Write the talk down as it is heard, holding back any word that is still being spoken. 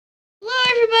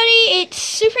it's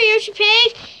Super Yoshi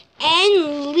Pig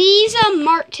and Lisa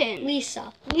Martin.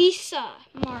 Lisa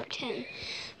Martin.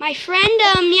 My friend,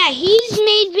 yeah, he's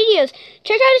made videos.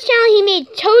 Check out his channel. He made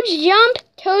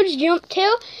Toad's Jump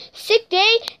 2, Sick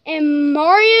Day, and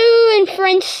Mario and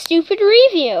Friends Stupid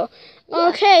Review. Yeah.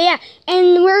 Okay, yeah.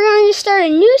 And we're going to start a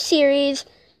new series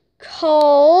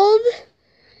called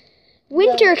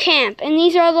Winter Camp. And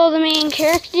these are all the main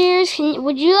characters.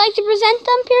 Would you like to present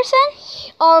them,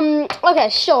 Pearson? Okay,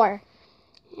 sure.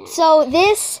 So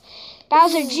this...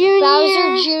 Bowser Jr.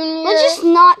 Let's just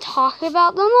not talk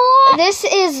about them a lot. This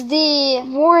is the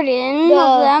warden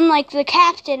of them, like the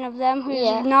captain of them,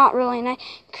 who's not really nice.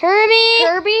 Kirby.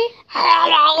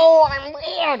 Hello, I'm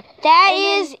weird. That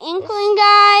is Inkling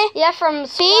guy. Yeah, from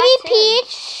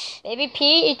Baby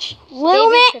Peach.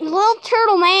 Little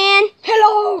Turtle Man.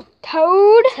 Hello.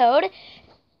 Toad.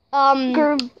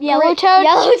 Yellow Toad.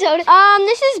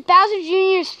 This is Bowser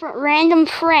Jr.'s random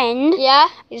friend. Yeah.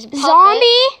 He's a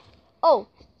Zombie. Oh,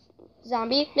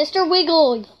 Zombie. Mr.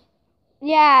 Wiggly.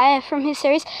 Yeah, from his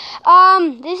series.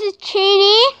 This is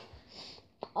Cheney.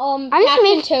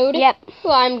 Captain Toad. Yep. Who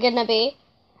I'm gonna be.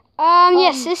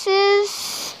 Yes, this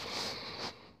is...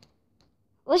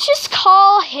 Let's just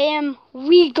call him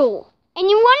Weagle. And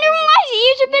you wonder why his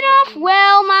ears have been off?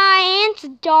 Well, my aunt's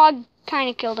dog kind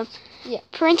of killed him. Yeah.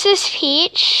 Princess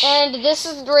Peach. And this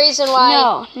is the reason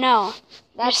why... No.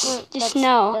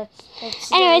 No.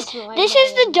 Anyways, this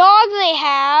is the the dog they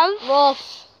have.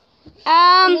 Wolf.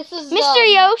 This is Mr.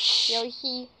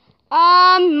 Yoshi.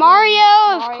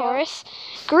 Mario, of course.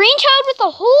 Green Toad with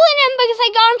a hole in him because I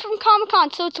got him from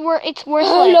Comic-Con, so it's worthless.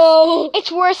 Hello.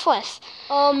 It's worthless.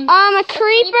 A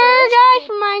creeper guy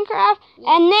from Minecraft,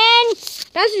 and then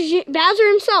Bowser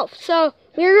himself. So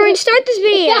we're going to start this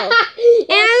video. And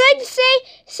I'd like to say,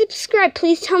 subscribe.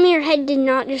 Please tell me your head did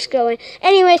not just go in.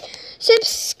 Anyways,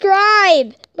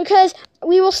 subscribe because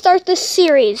we will start this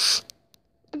series.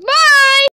 Bye!